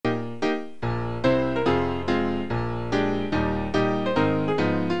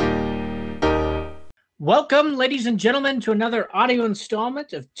Welcome, ladies and gentlemen, to another audio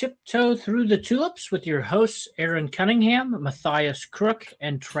installment of Tiptoe Through the Tulips with your hosts, Aaron Cunningham, Matthias Crook,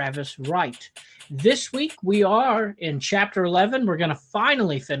 and Travis Wright. This week we are in Chapter 11. We're going to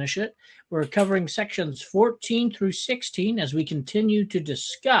finally finish it. We're covering sections 14 through 16 as we continue to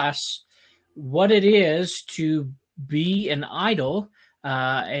discuss what it is to be an idol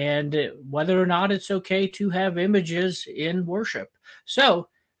and whether or not it's okay to have images in worship. So,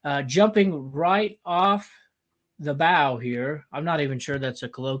 jumping right off the bow here, I'm not even sure that's a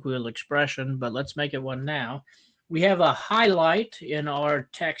colloquial expression, but let's make it one now. We have a highlight in our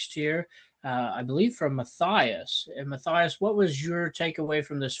text here, I believe from Matthias. And Matthias, what was your takeaway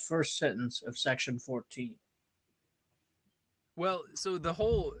from this first sentence of section 14? Well, so the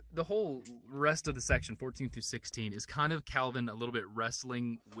whole rest of the section 14 through 16 is kind of Calvin a little bit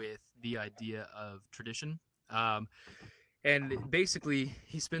wrestling with the idea of tradition. Um, and basically,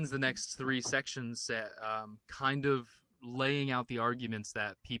 he spends the next three sections kind of laying out the arguments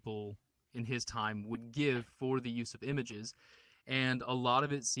that people in his time would give for the use of images. And a lot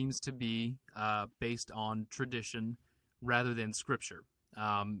of it seems to be based on tradition rather than scripture.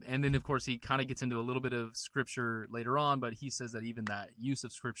 And then, of course, he kind of gets into a little bit of scripture later on, but he says that even that use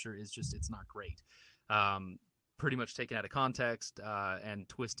of scripture is just, it's not great. Pretty much taken out of context and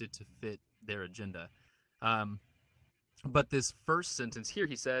twisted to fit their agenda. Um, but this first sentence here,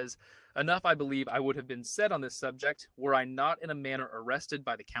 he says, "Enough, I believe, I would have been said on this subject were I not in a manner arrested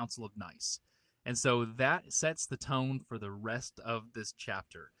by the Council of Nice." And so that sets the tone for the rest of this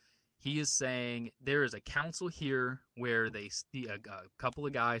chapter. He is saying there is a council here where a couple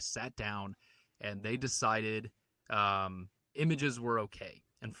of guys sat down and they decided images were okay.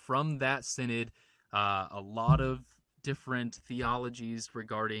 And from that synod, a lot of different theologies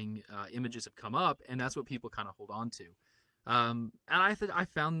regarding images have come up, and that's what people kind of hold on to. And I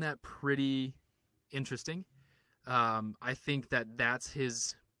found that pretty interesting. I think that that's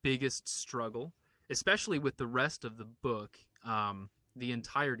his biggest struggle, especially with the rest of the book, the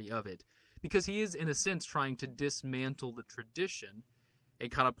entirety of it, because he is, in a sense, trying to dismantle the tradition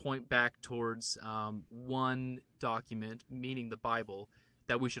and kind of point back towards one document, meaning the Bible,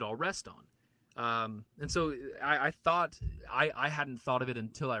 that we should all rest on. And so I thought I hadn't thought of it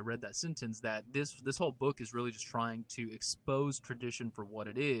until I read that sentence, that this whole book is really just trying to expose tradition for what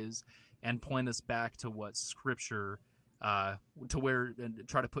it is and point us back to what Scripture to where, and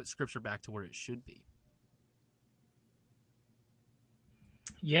try to put Scripture back to where it should be.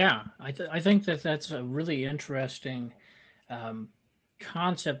 Yeah, I think that that's a really interesting um,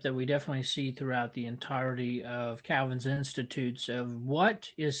 concept that we definitely see throughout the entirety of Calvin's Institutes of what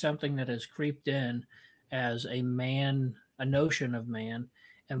is something that has creeped in as a man, a notion of man,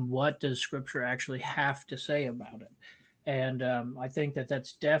 and what does Scripture actually have to say about it. And I think that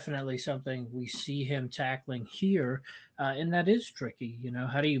that's definitely something we see him tackling here, and that is tricky. You know,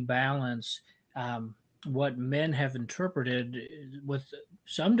 how do you balance um, what men have interpreted with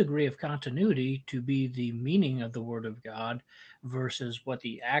some degree of continuity to be the meaning of the Word of God versus what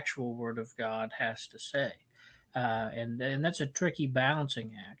the actual Word of God has to say? And that's a tricky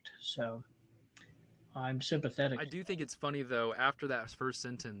balancing act. So I'm sympathetic I to do think it's funny, though, after that first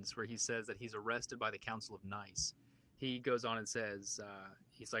sentence where he says that he's arrested by the Council of Nice, he goes on and says,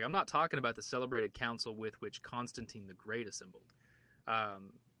 he's like, "I'm not talking about the celebrated council with which Constantine the Great assembled,"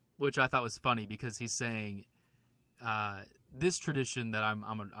 um, which I thought was funny because he's saying this tradition that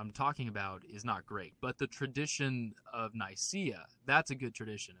I'm talking about is not great, but the tradition of Nicaea, that's a good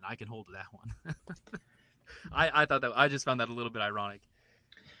tradition, and I can hold to that one. I thought that, I just found that a little bit ironic.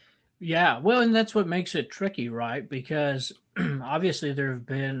 Yeah, well, and that's what makes it tricky, right? Because obviously there have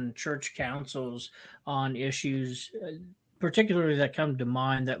been church councils on issues, particularly that come to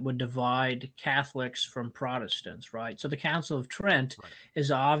mind that would divide Catholics from Protestants, right? So the Council of Trent Right.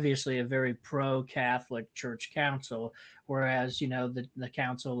 is obviously a very pro-Catholic church council, whereas the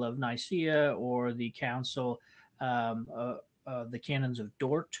Council of Nicaea or the Council, the Canons of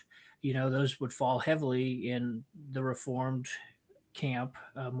Dort, those would fall heavily in the Reformed camp,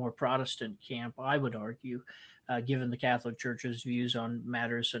 more Protestant camp, I would argue, given the Catholic Church's views on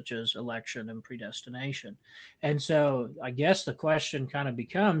matters such as election and predestination. And so I guess the question kind of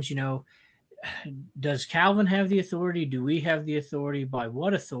becomes, does Calvin have the authority? Do we have the authority? By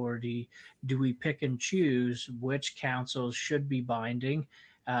what authority do we pick and choose which councils should be binding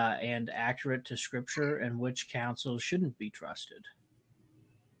and accurate to Scripture and which councils shouldn't be trusted?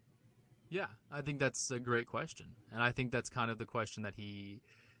 Yeah, I think that's a great question, and I think that's kind of the question that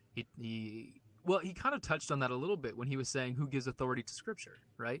well, he kind of touched on that a little bit when he was saying who gives authority to Scripture,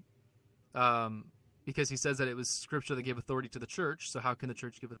 right? Um, because he says that it was Scripture that gave authority to the church, so how can the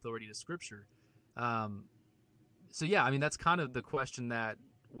church give authority to Scripture? So yeah, I mean that's kind of the question that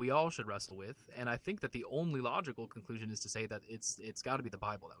we all should wrestle with, and I think that the only logical conclusion is to say that it's got to be the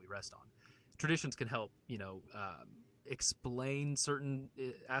Bible that we rest on. Traditions can help, explain certain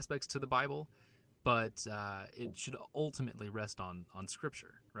aspects to the Bible, but it should ultimately rest on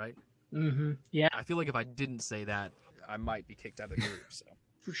Scripture, right? Mm-hmm. Yeah, I feel like if I didn't say that, I might be kicked out of the group. So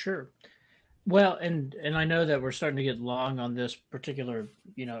for sure. Well, and I know that we're starting to get long on this particular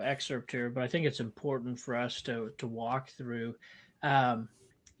excerpt here, but I think it's important for us to walk through. Um,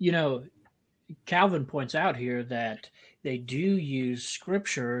 you know, Calvin points out here that they do use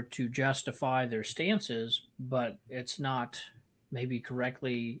scripture to justify their stances, but it's not maybe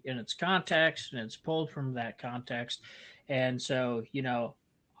correctly in its context, and it's pulled from that context. And so,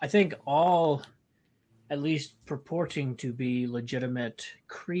 I think all, at least purporting to be legitimate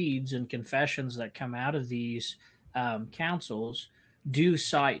creeds and confessions that come out of these councils, do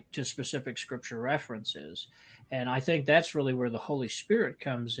cite to specific scripture references. And I think that's really where the Holy Spirit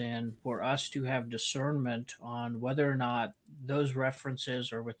comes in for us to have discernment on whether or not those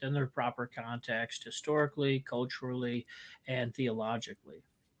references are within their proper context, historically, culturally, and theologically.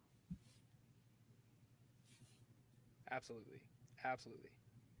 absolutely, absolutely.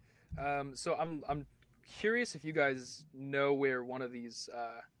 So I'm curious if you guys know where one of these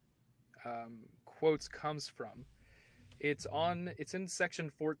quotes comes from. It's in section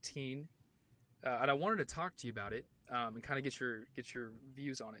 14, and I wanted to talk to you about it and kind of get your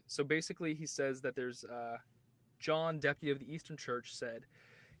views on it. So basically, he says that there's John, deputy of the Eastern Church, said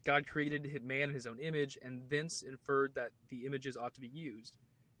God created man in his own image, and thence inferred that the images ought to be used.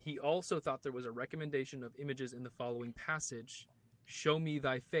 He also thought there was a recommendation of images in the following passage: "Show me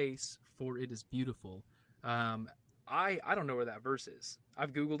thy face, for it is beautiful." I don't know where that verse is.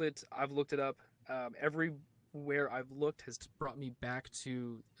 I've Googled it. I've looked it up. Everywhere I've looked has brought me back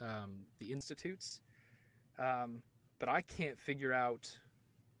to the Institutes, but I can't figure out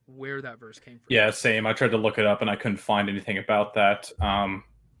where that verse came from. Yeah, same. I tried to look it up and I couldn't find anything about that.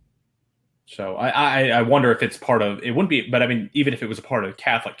 So I wonder if it's part of, it wouldn't be, but I mean, even if it was a part of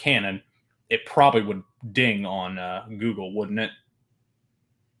Catholic canon, it probably would ding on Google, wouldn't it?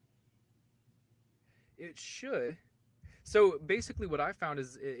 It should. So basically, what I found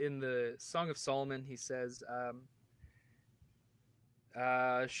is in the Song of Solomon, he says,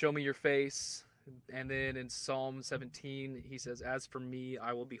 "Show me your face," and then in Psalm 17, he says, "As for me,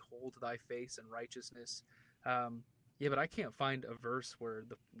 I will behold thy face in righteousness." Yeah, but I can't find a verse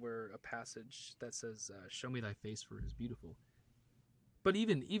where a passage that says, "Show me thy face, for it is beautiful." But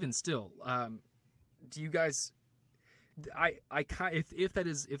even still, do you guys? If that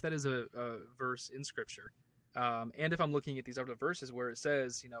is a verse in Scripture, and if I'm looking at these other verses where it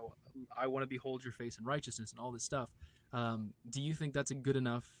says, I want to behold your face in righteousness and all this stuff, do you think that's a good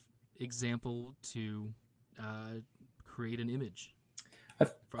enough example to create an image?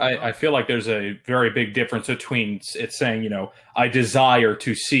 I feel like there's a very big difference between it saying, I desire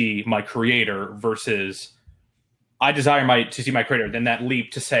to see my creator versus I desire to see my creator. Then that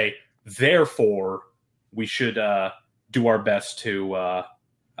leap to say, therefore, we should do our best to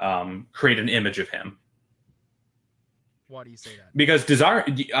create an image of him. Why do you say that? Because desire,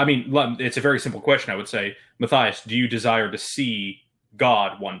 I mean, it's a very simple question. I would say, Matthias, do you desire to see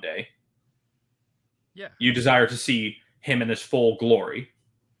God one day? Yeah. You desire to see him in his full glory.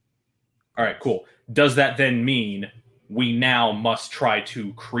 All right, cool. Does that then mean we now must try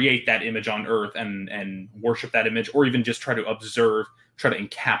to create that image on earth and worship that image, or even just try to observe, try to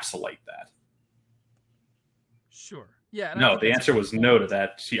encapsulate that? Sure. Yeah. No, the answer was no to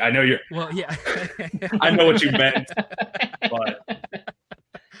that. See, I know you're. Well, yeah. I know what you meant, but.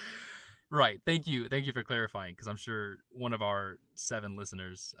 Right. Thank you for clarifying, because I'm sure one of our 7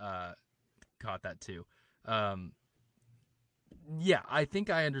 listeners caught that too. Yeah, I think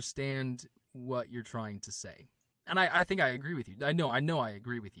I understand what you're trying to say, and I think I agree with you. I know I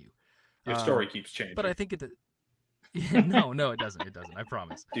agree with you. Your story keeps changing, but I think no, it doesn't. It doesn't. I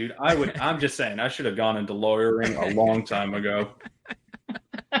promise, dude. I'm just saying, I should have gone into lawyering a long time ago.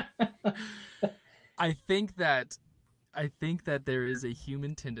 I think that there is a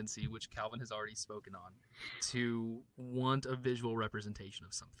human tendency, which Calvin has already spoken on, to want a visual representation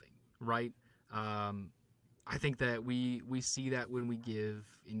of something, right? I think that we see that when we give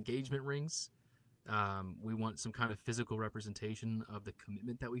engagement rings. We want some kind of physical representation of the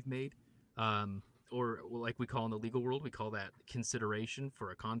commitment that we've made. Or like we call in the legal world, we call that consideration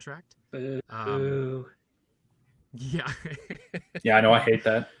for a contract. Boo. Yeah. Yeah, I know. I hate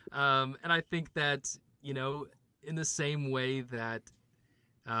that. And I think that, in the same way that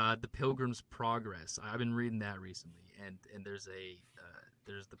the Pilgrim's Progress, I've been reading that recently, and there's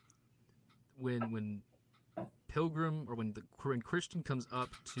when Christian comes up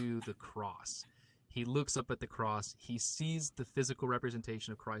to the cross, he looks up at the cross, he sees the physical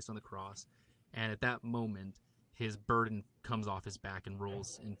representation of Christ on the cross, and at that moment, his burden comes off his back and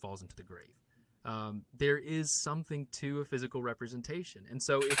rolls and falls into the grave. There is something to a physical representation. And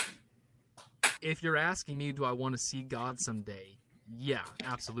so if you're asking me, do I want to see God someday? Yeah,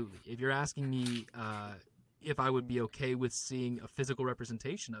 absolutely. If you're asking me if I would be okay with seeing a physical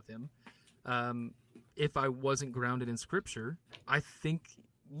representation of him, if I wasn't grounded in Scripture, I think,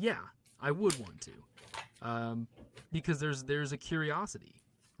 yeah, I would want to, because there's a curiosity,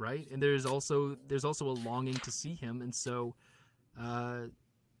 right? And there's also a longing to see him, and so I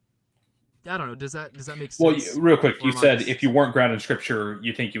don't know. Does that make sense? Well, real quick, you said if you weren't grounded in Scripture,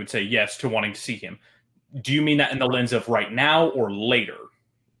 you think you would say yes to wanting to see him. Do you mean that in the lens of right now or later?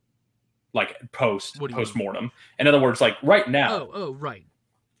 Like post-mortem? In other words, like right now. Oh, right.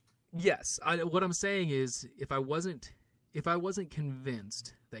 Yes. What I'm saying is if I wasn't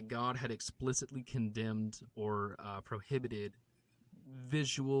convinced that God had explicitly condemned or prohibited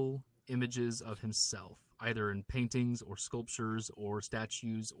visual images of himself, either in paintings or sculptures or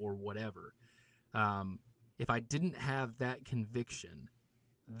statues or whatever, if I didn't have that conviction,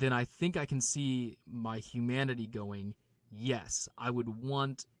 then I think I can see my humanity going, yes, I would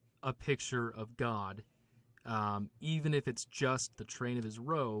want a picture of God, even if it's just the train of his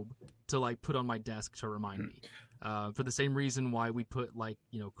robe, to like put on my desk to remind me. For the same reason why we put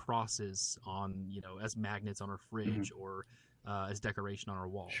crosses on, as magnets on our fridge or as decoration on our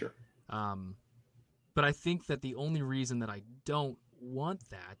wall. Sure. But I think that the only reason that I don't want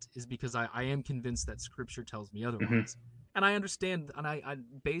that is because I am convinced that Scripture tells me otherwise. And I understand, and I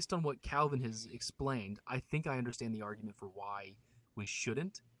based on what Calvin has explained, I think I understand the argument for why we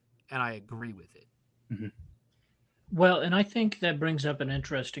shouldn't, and I agree with it. Mm-hmm. Well, and I think that brings up an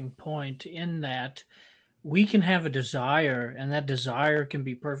interesting point in that we can have a desire, and that desire can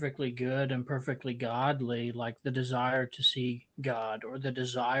be perfectly good and perfectly godly, like the desire to see God, or the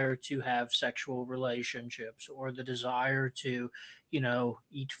desire to have sexual relationships, or the desire to,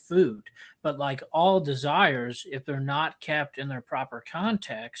 eat food. But like all desires, if they're not kept in their proper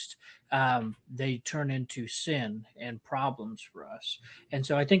context, they turn into sin and problems for us. And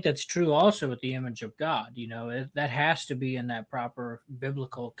so I think that's true also with the image of God. That has to be in that proper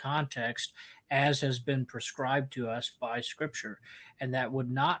biblical context, as has been prescribed to us by Scripture. And that would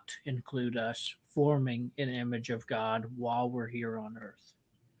not include us forming an image of God while we're here on earth.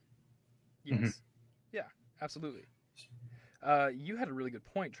 Yes. Mm-hmm. Yeah, absolutely. You had a really good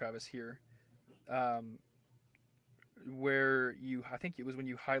point, Travis, here, where I think it was when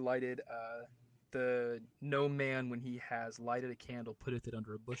you highlighted the no man, when he has lighted a candle, putteth it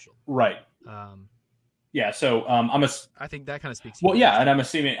under a bushel. Right. Yeah, so I think that kind of speaks. Well, yeah, and I'm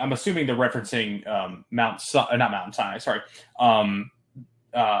assuming they're referencing not Mount Sinai. Sorry.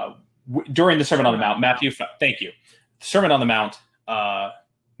 During the Sermon on the Mount, Matthew. Thank you. Sermon on the Mount,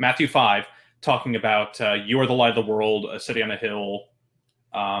 Matthew 5, talking about you are the light of the world. A city on a hill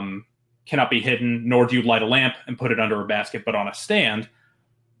cannot be hidden, nor do you light a lamp and put it under a basket, but on a stand.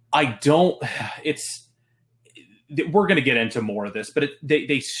 We're going to get into more of this, but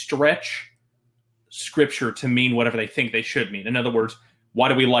they stretch Scripture to mean whatever they think they should mean. In other words, why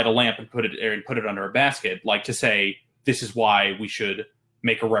do we light a lamp and put it under a basket? Like to say, this is why we should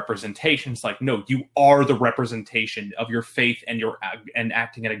make a representation. It's like, no, you are the representation of your faith and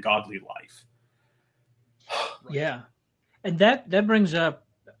acting in a godly life. Yeah. And that brings up,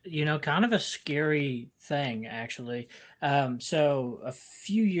 kind of a scary thing, actually. So a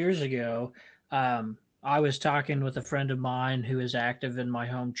few years ago, I was talking with a friend of mine who is active in my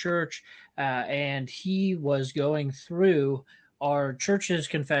home church, and he was going through our church's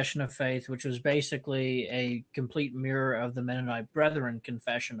confession of faith, which was basically a complete mirror of the Mennonite Brethren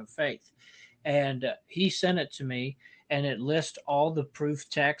confession of faith. And he sent it to me, and it lists all the proof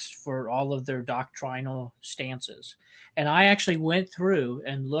text for all of their doctrinal stances. And I actually went through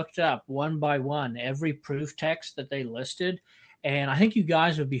and looked up one by one every proof text that they listed. And I think you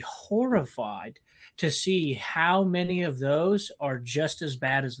guys would be horrified to see how many of those are just as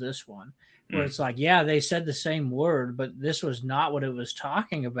bad as this one, where it's like, yeah, they said the same word, but this was not what it was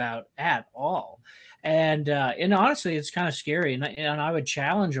talking about at all. And honestly, it's kind of scary. And I would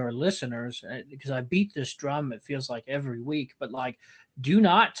challenge our listeners, because I beat this drum, it feels like every week, but like, do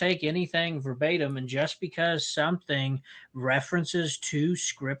not take anything verbatim. And just because something references to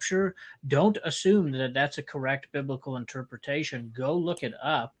Scripture, don't assume that that's a correct biblical interpretation. Go look it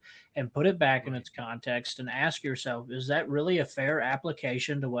up and put it back in its context and ask yourself, is that really a fair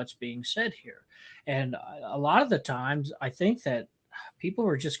application to what's being said here? And a lot of the times, I think that people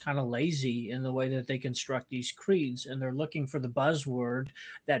are just kind of lazy in the way that they construct these creeds, and they're looking for the buzzword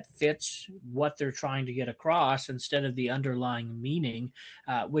that fits what they're trying to get across instead of the underlying meaning,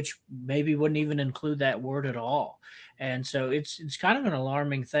 which maybe wouldn't even include that word at all. And so it's kind of an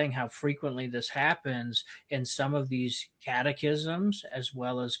alarming thing how frequently this happens in some of these catechisms as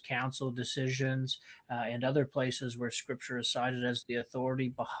well as council decisions and other places where Scripture is cited as the authority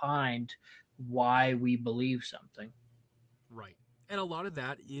behind why we believe something. Right. And a lot of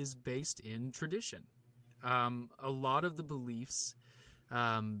that is based in tradition. A lot of the beliefs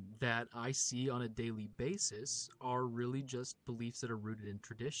that I see on a daily basis are really just beliefs that are rooted in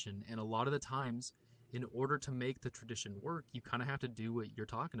tradition. And a lot of the times, in order to make the tradition work, you kind of have to do what you're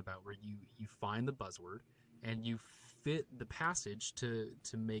talking about, where you find the buzzword and you fit the passage to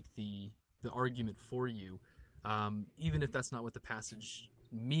make the argument for you, even if that's not what the passage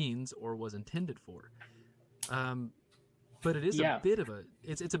means or was intended for. But it is a bit of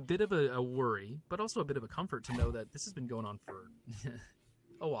it's a bit of a worry, but also a bit of a comfort to know that this has been going on for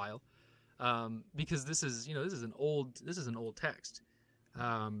a while, because this is an old text,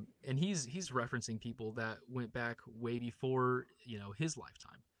 and he's referencing people that went back way before his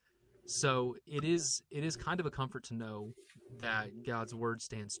lifetime. So it is kind of a comfort to know that God's word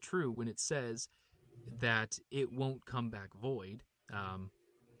stands true when it says that it won't come back void,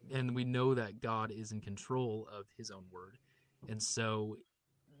 and we know that God is in control of His own word. And so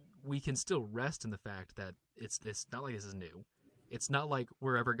we can still rest in the fact that it's not like this is new. It's not like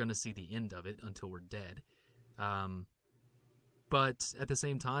we're ever going to see the end of it until we're dead. But at the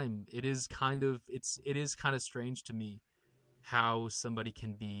same time, it is kind of strange to me how somebody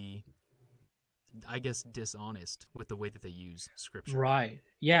can be, I guess, dishonest with the way that they use Scripture. Right.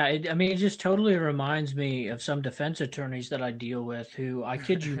 Yeah. It just totally reminds me of some defense attorneys that I deal with who, I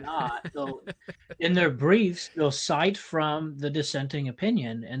kid you not, in their briefs, they'll cite from the dissenting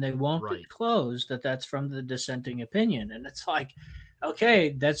opinion, and they won't disclose that that's from the dissenting opinion. And it's like, okay,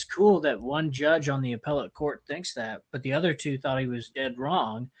 that's cool that one judge on the appellate court thinks that, but the other two thought he was dead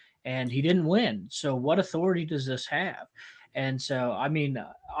wrong and he didn't win. So what authority does this have? And so,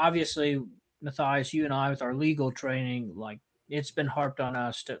 obviously, Matthias, you and I, with our legal training, like, it's been harped on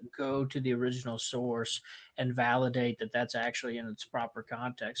us to go to the original source and validate that that's actually in its proper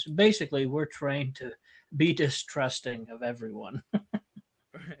context. Basically, we're trained to be distrusting of everyone.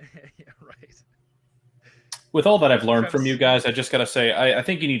 Yeah, right. With all that I've learned from you guys, I just got to say, I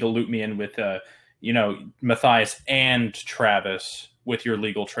think you need to loop me in with, Matthias and Travis with your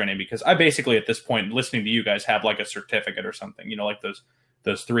legal training, because I basically, at this point, listening to you guys, have like a certificate or something, like those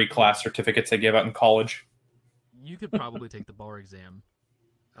 3 class certificates they give out in college. You could probably take the bar exam.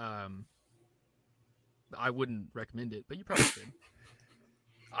 I wouldn't recommend it, but you probably could.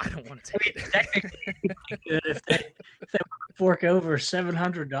 I don't want to take it. Technically, good if they fork over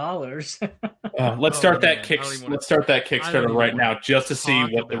 $700. Let's start that Kickstarter right now, just to see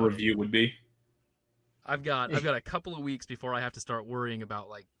what the review would be. I've got a couple of weeks before I have to start worrying about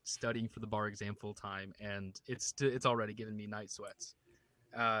like studying for the bar exam full time, and it's already given me night sweats.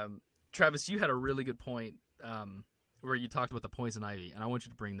 Travis, you had a really good point where you talked about the poison ivy, and I want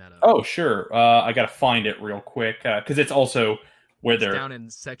you to bring that up. Oh, sure. I got to find it real quick, because it's also where they're down in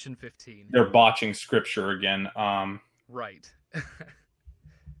section 15. They're botching Scripture again. Right.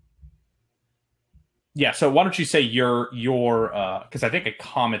 Yeah. So why don't you say your because I think I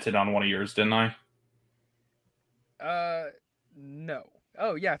commented on one of yours, didn't I? No.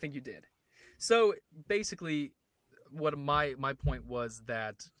 Oh, yeah, I think you did. So basically, what my point was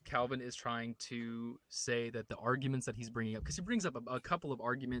that Calvin is trying to say that the arguments that he's bringing up, because he brings up a couple of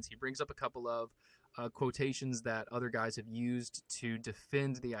arguments, he brings up a couple of quotations that other guys have used to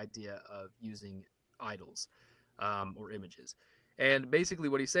defend the idea of using idols or images. And basically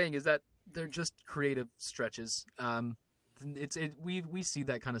what he's saying is that they're just creative stretches. We see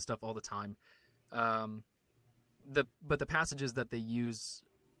that kind of stuff all the time. But the passages that they use,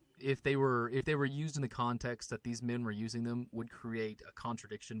 if they were used in the context that these men were using them, would create a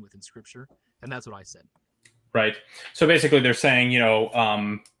contradiction within Scripture, and that's what I said. Right. So basically, they're saying,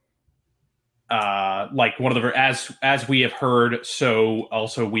 like one of the as we have heard, so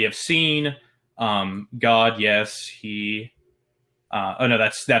also we have seen. God, yes, he. Oh no,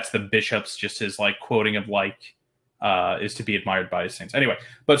 that's the bishops. Just his like quoting of like. Is to be admired by his saints. Anyway,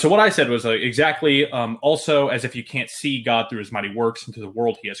 but so what I said was exactly also as if you can't see God through his mighty works and through the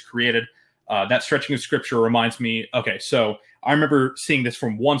world he has created. That stretching of Scripture reminds me, okay, so I remember seeing this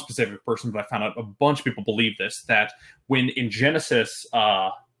from one specific person, but I found out a bunch of people believe this, that when in Genesis,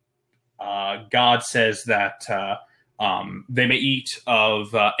 God says that they may eat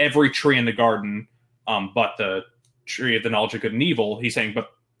of every tree in the garden, but the tree of the knowledge of good and evil, he's saying,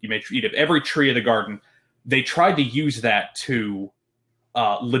 but you may eat of every tree of the garden. They tried to use that to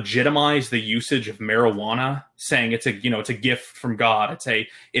legitimize the usage of marijuana, saying it's a gift from God. It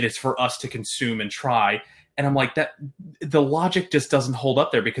is for us to consume and try. And I'm like, that the logic just doesn't hold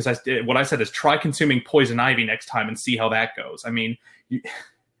up there, because what I said is try consuming poison ivy next time and see how that goes. I mean,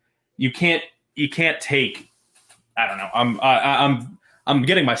 you can't take. I don't know. I'm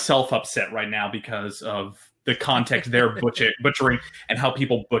getting myself upset right now because of the context they're butchering and how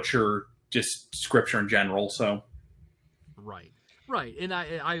people butcher just scripture in general. So, right, and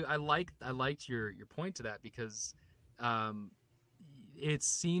I liked your point to that, because it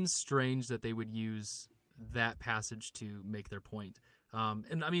seems strange that they would use that passage to make their point.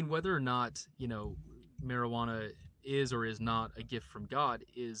 And I mean, whether or not marijuana is or is not a gift from God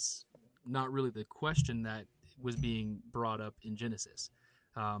is not really the question that was being brought up in Genesis.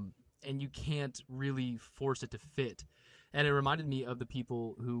 And you can't really force it to fit. And it reminded me of the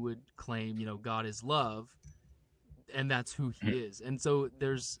people who would claim, God is love, and that's who he is. And so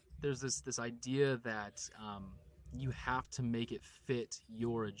there's this idea that you have to make it fit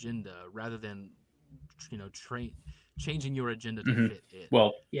your agenda rather than changing your agenda to fit it.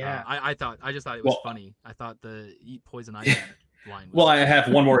 Well, yeah. I just thought it was funny. I thought the eat poison ivy line was well, I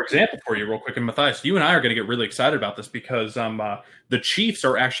have one more example for you real quick. And Matthias, you and I are going to get really excited about this, because the Chiefs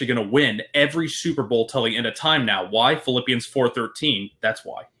are actually going to win every Super Bowl till the end of time now. Why? Philippians 4:13. That's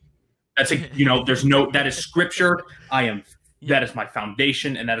why. That's that is scripture. That is my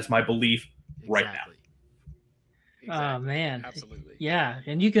foundation, and that is my belief right now. Exactly. Oh man, absolutely. Yeah,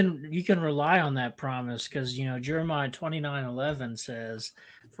 and you can rely on that promise, because Jeremiah 29:11 says,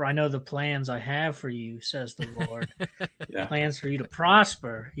 "For I know the plans I have for you," says the Lord. Yeah. Plans for you to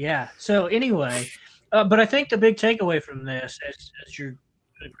prosper. Yeah. So anyway, but I think the big takeaway from this, as you're doing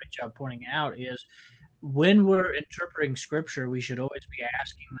a great job pointing out, is when we're interpreting scripture, we should always be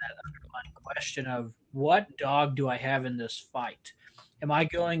asking that underlying question of, what dog do I have in this fight? Am I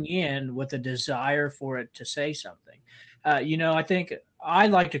going in with a desire for it to say something? I think I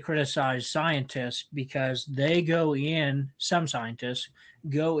like to criticize scientists, because some scientists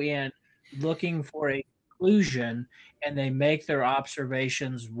go in looking for a conclusion, and they make their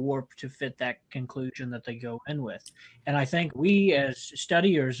observations warp to fit that conclusion that they go in with. And I think we, as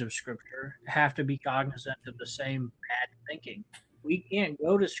studiers of scripture, have to be cognizant of the same bad thinking. We can't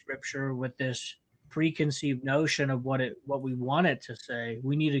go to scripture with this preconceived notion of what we want it to say.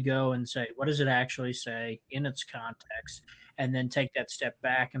 We need to go and say, what does it actually say in its context, and then take that step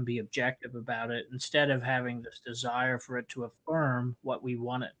back and be objective about it, instead of having this desire for it to affirm what we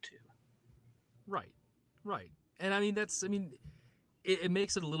want it to. Right. And I mean, it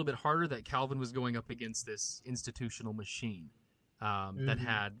makes it a little bit harder that Calvin was going up against this institutional machine that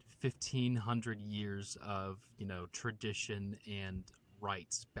had 1,500 years of tradition and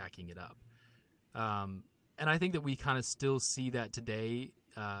rights backing it up. And I think that we kind of still see that today.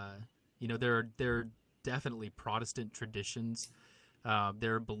 There are definitely Protestant traditions.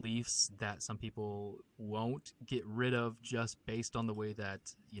 There are beliefs that some people won't get rid of just based on the way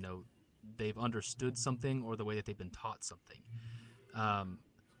that, they've understood something or the way that they've been taught something.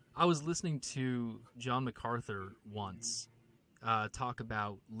 I was listening to John MacArthur once talk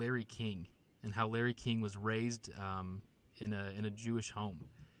about Larry King, and how Larry King was raised in a Jewish home.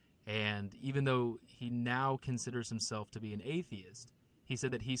 And even though he now considers himself to be an atheist, he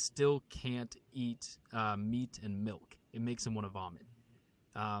said that he still can't eat meat and milk. It makes him want to vomit.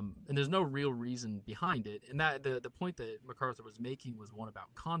 And there's no real reason behind it. And that the point that MacArthur was making was one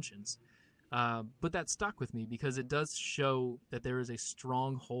about conscience. But that stuck with me, because it does show that there is a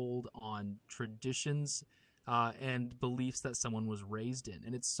strong hold on traditions and beliefs that someone was raised in.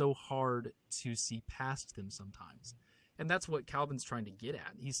 And it's so hard to see past them sometimes. And that's what Calvin's trying to get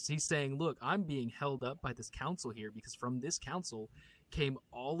at. He's saying, look, I'm being held up by this council here, because from this council came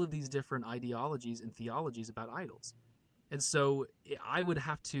all of these different ideologies and theologies about idols. And so I would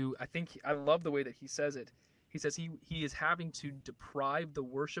have to, I love the way that he says it. He says he is having to deprive the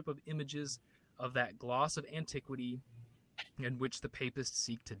worship of images of that gloss of antiquity in which the papists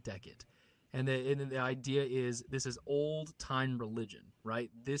seek to deck it. And the idea is, this is old-time religion, right?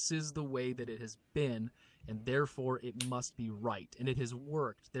 This is the way that it has been, and therefore it must be right. And it has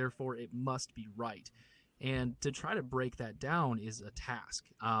worked, therefore it must be right. And to try to break that down is a task.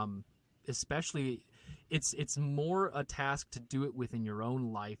 Especially, it's more a task to do it within your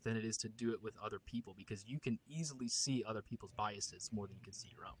own life than it is to do it with other people, because you can easily see other people's biases more than you can see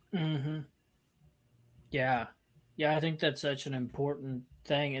your own. Mm-hmm. Yeah, I think that's such an important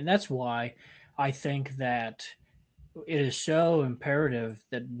thing. And that's why I think that it is so imperative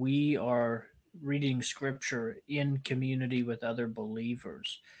that we are reading scripture in community with other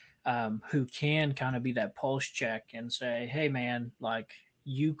believers, who can kind of be that pulse check and say, hey, man, like,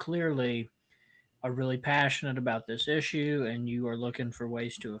 you clearly are really passionate about this issue and you are looking for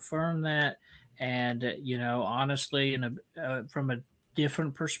ways to affirm that. And, honestly, from a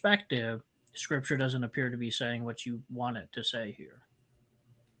different perspective, scripture doesn't appear to be saying what you want it to say here.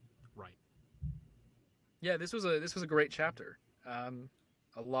 Right. Yeah, this was a great chapter. A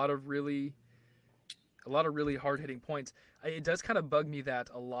lot of really hard-hitting points. It does kind of bug me that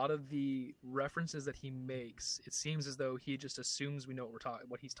a lot of the references that he makes, it seems as though he just assumes we know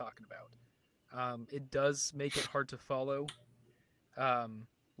what he's talking about. It does make it hard to follow.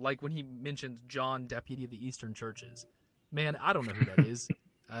 Like when he mentions John, deputy of the Eastern churches. Man, I don't know who that is.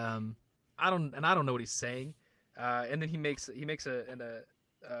 I don't know what he's saying. And then he makes a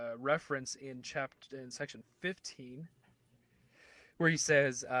reference in section 15, where he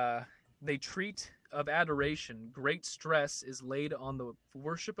says, they treat of adoration, great stress is laid on the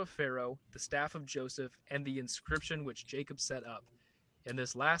worship of Pharaoh, the staff of Joseph, and the inscription which Jacob set up. In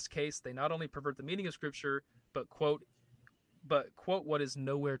this last case, they not only pervert the meaning of scripture, but quote what is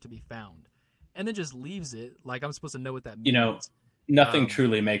nowhere to be found. And then just leaves it like I'm supposed to know what that means. Nothing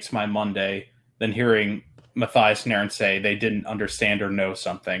truly makes my Monday than hearing Matthias and Aaron say they didn't understand or know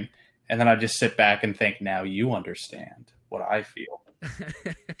something. And then I just sit back and think, now you understand what I feel.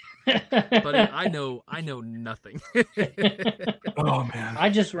 But I know nothing. Oh man. I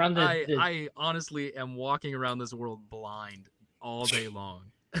just run I honestly am walking around this world blind all day long.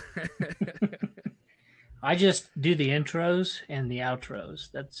 I just do the intros and the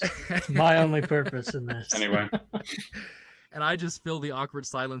outros. That's my only purpose in this. Anyway. And I just fill the awkward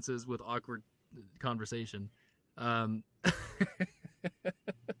silences with awkward conversation.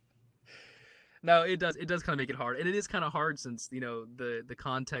 No, it does kind of make it hard, and it is kind of hard since the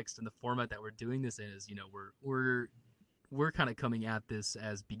context and the format that we're doing this in is we're kind of coming at this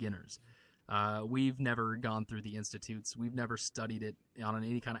as beginners. We've never gone through the institutes, we've never studied it on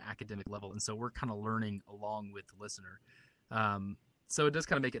any kind of academic level, and so we're kind of learning along with the listener. So it does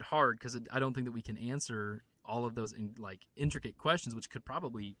kind of make it hard because I don't think that we can answer all of those intricate questions, which could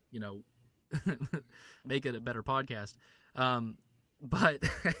probably make it a better podcast. But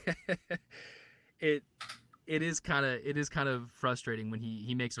it is kind of frustrating when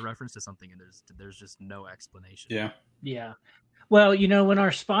he makes a reference to something and there's just no explanation. Yeah. Well, when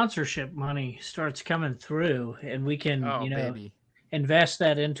our sponsorship money starts coming through and we can, baby, invest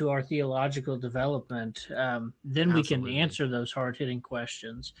that into our theological development, then Absolutely. We can answer those hard-hitting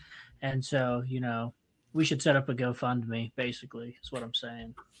questions. And so, we should set up a GoFundMe, basically, is what I'm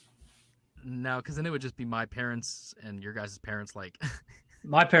saying. No, because then it would just be my parents and your guys' parents,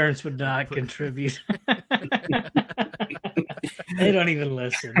 My parents would not contribute. They don't even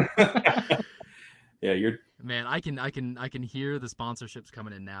listen. Yeah, man. I can hear the sponsorships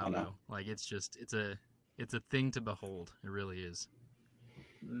coming in now, though. It's a thing to behold. It really is.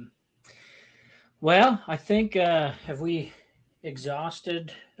 Well, I think have we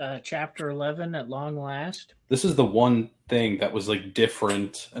exhausted chapter 11 at long last? This is the one thing that was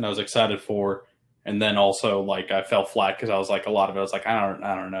different and I was excited for. And then also I fell flat because I was a lot of it I was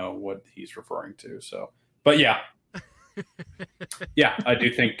I don't know what he's referring to. So, but yeah, yeah, I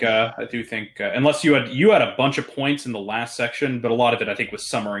do think unless you had a bunch of points in the last section, but a lot of it I think was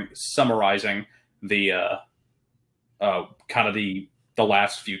summarizing the kind of the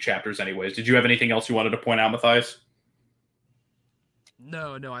last few chapters. Anyways, did you have anything else you wanted to point out, Matthias?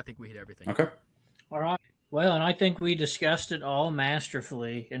 No, I think we hit everything. Okay. All right. Well, and I think we discussed it all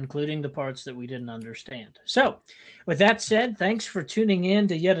masterfully, including the parts that we didn't understand. So, with that said, thanks for tuning in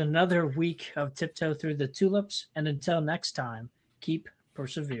to yet another week of Tiptoe Through the Tulips. And until next time, keep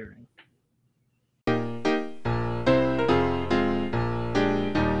persevering.